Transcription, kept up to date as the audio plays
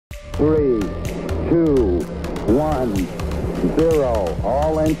3, 2, 1, 0.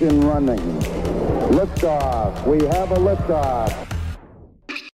 All engine running. Liftoff. We have a liftoff.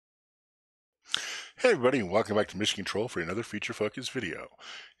 Hey everybody, and welcome back to Mission Control for another feature-focused video. In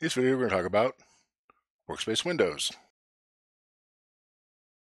this video, we're going to talk about Workspace Windows.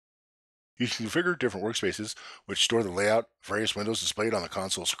 You can configure different workspaces which store the layout of various windows displayed on the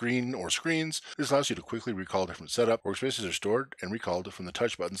console screen or screens. This allows you to quickly recall different setup. Workspaces are stored and recalled from the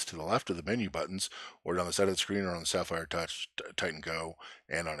touch buttons to the left of the menu buttons, or down the side of the screen, or on the Sapphire Touch, Titan Go,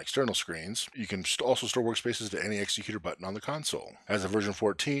 and on external screens. You can also store workspaces to any executor button on the console. As of version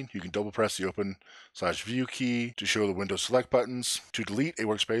 14, you can double press the Open/View key to show the Windows Select buttons. To delete a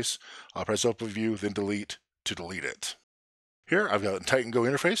workspace, I'll press Open View, then Delete to delete it. Here, I've got a Titan Go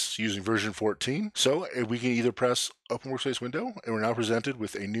interface using version 14. So we can either press Open Workspace Window, and we're now presented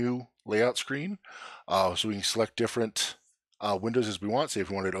with a new layout screen. So we can select different windows as we want. Say if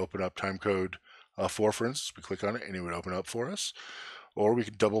we wanted to open up timecode 4, for instance, we click on it and it would open up for us. Or we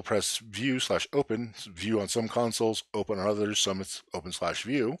can double press View/Open, View on some consoles, Open on others, some it's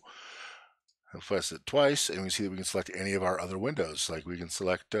Open/View. I'll press it twice, and we see that we can select any of our other windows. Like we can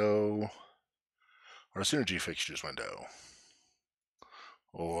select our Synergy Fixtures window,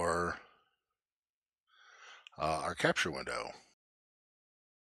 or our capture window.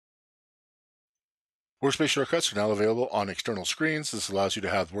 Workspace shortcuts are now available on external screens. This allows you to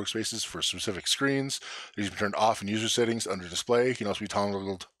have workspaces for specific screens. These can be turned off in user settings under display. It can also be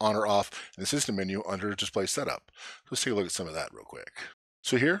toggled on or off in the system menu under display setup. Let's take a look at some of that real quick.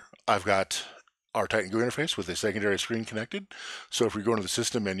 So here I've got our Titan Go interface with a secondary screen connected. So if we go into the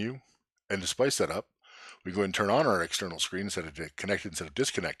system menu and display setup, we go ahead and turn on our external screen instead of connected instead of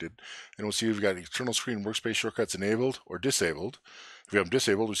disconnected, and we'll see if we've got external screen workspace shortcuts enabled or disabled. If we have them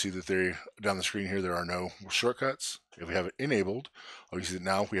disabled, we see that down the screen here there are no shortcuts. If we have it enabled, we see that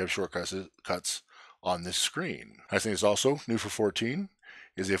now we have shortcuts on this screen. I think it's also new for 14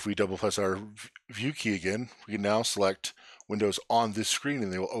 is if we double press our view key again, we can now select windows on this screen,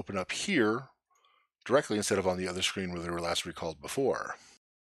 and they will open up here directly instead of on the other screen where they were last recalled before.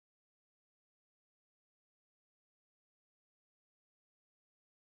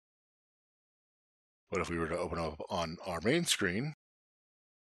 But if we were to open up on our main screen,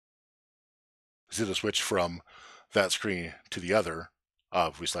 see the switch from that screen to the other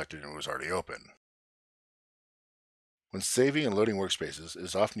if we selected it and it was already open. When saving and loading workspaces, it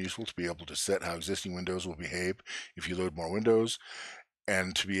is often useful to be able to set how existing windows will behave if you load more windows,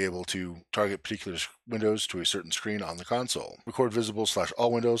 and to be able to target particular windows to a certain screen on the console. Record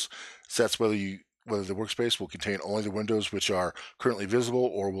visible/all windows sets whether the workspace will contain only the windows which are currently visible,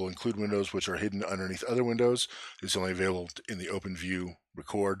 or will include windows which are hidden underneath other windows. It's only available in the Open View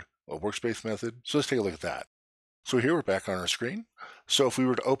Record workspace method. So let's take a look at that. So here we're back on our screen. So if we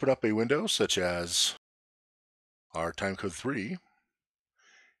were to open up a window such as our timecode 3,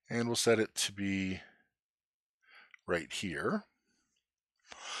 and we'll set it to be right here.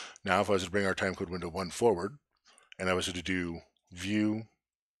 Now if I was to bring our timecode window 1 forward, and I was to do View,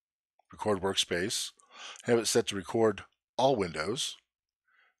 Record Workspace, have it set to record all windows,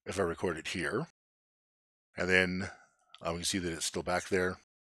 if I record it here, and then we can see that it's still back there.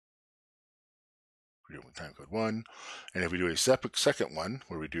 We do timecode 1, and if we do a second one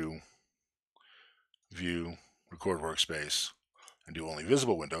where we do View, Record Workspace, and do only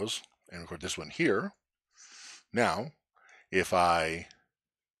visible windows, and record this one here, now if I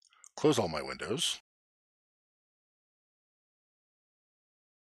close all my windows,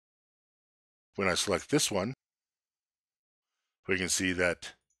 when I select this one, we can see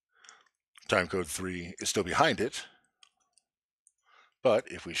that timecode 3 is still behind it. But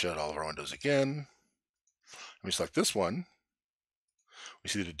if we shut all of our windows again, and we select this one, we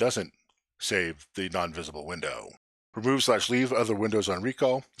see that it doesn't save the non-visible window. Remove/leave other windows on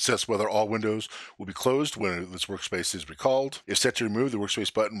recall sets whether all windows will be closed when this workspace is recalled. If set to remove, the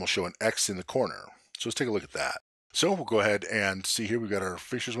workspace button will show an X in the corner. So let's take a look at that. So we'll go ahead and see here we've got our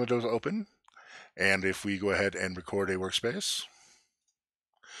fixtures windows open. And if we go ahead and record a workspace,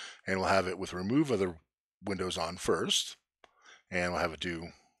 and we'll have it with remove other windows on first, and we'll have it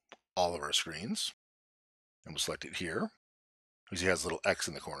do all of our screens, and we'll select it here. You see it has a little X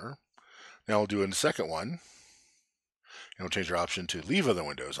in the corner. Now we'll do a second one, and we'll change our option to leave other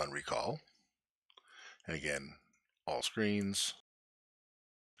windows on recall. And again, all screens.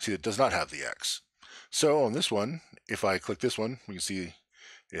 See, it does not have the X. So on this one, if I click this one, we can see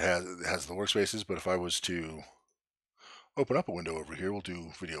it has the workspaces, but if I was to open up a window over here, we'll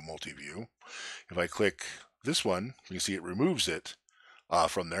do Video Multi-View. If I click this one, you can see it removes it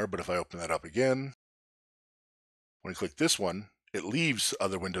from there, but if I open that up again, when I click this one, it leaves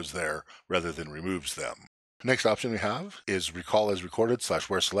other windows there rather than removes them. The next option we have is recall as recorded /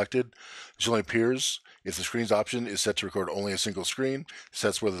 where selected. This only appears if the screens option is set to record only a single screen. It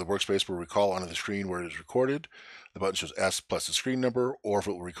sets whether the workspace will recall onto the screen where it is recorded. The button shows S plus the screen number, or if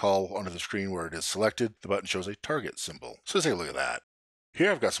it will recall onto the screen where it is selected, the button shows a target symbol. So let's take a look at that.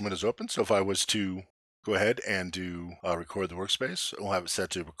 Here I've got some windows open, so if I was to go ahead and do record the workspace, we'll have it set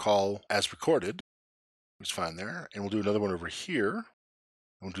to recall as recorded. It's fine there. And we'll do another one over here. And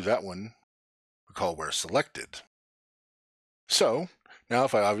we'll do that one, recall where selected. So now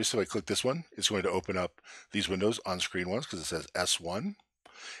if I click this one, it's going to open up these windows on screen ones because it says S1.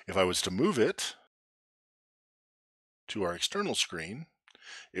 If I was to move it to our external screen,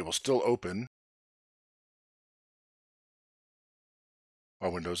 it will still open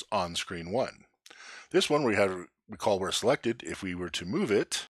our windows on screen 1. This one we had recall where selected. If we were to move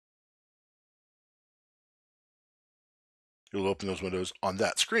it, it will open those windows on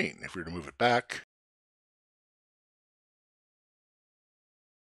that screen. If we were to move it back,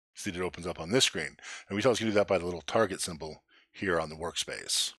 see that it opens up on this screen. And we tell us to do that by the little target symbol here on the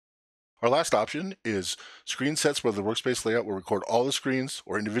workspace. Our last option is screen sets, where the workspace layout will record all the screens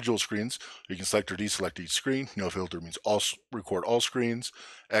or individual screens. You can select or deselect each screen. No filter means record all screens.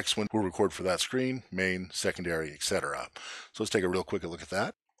 X will record for that screen, main, secondary, etc. So let's take a real quick look at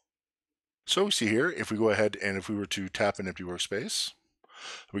that. So we see here, if we go ahead and if we were to tap an empty workspace,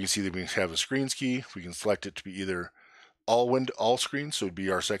 we can see that we have a screens key. We can select it to be either all screens, so it would be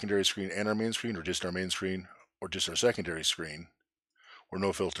our secondary screen and our main screen, or just our main screen, or just our secondary screen. Or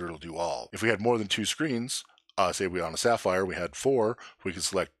no filter, it'll do all. If we had more than 2 screens, say we on a Sapphire, we had 4, we could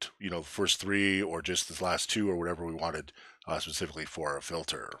select, the first 3 or just the last 2 or whatever we wanted specifically for a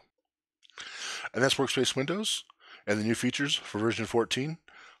filter. And that's Workspace Windows and the new features for version 14.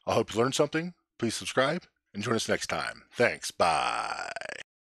 I hope you learned something. Please subscribe and join us next time. Thanks. Bye.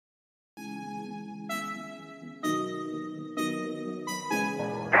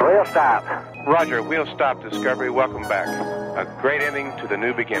 We'll stop. Roger, we'll stop Discovery. Welcome back. A great ending to the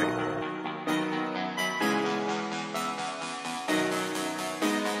new beginning.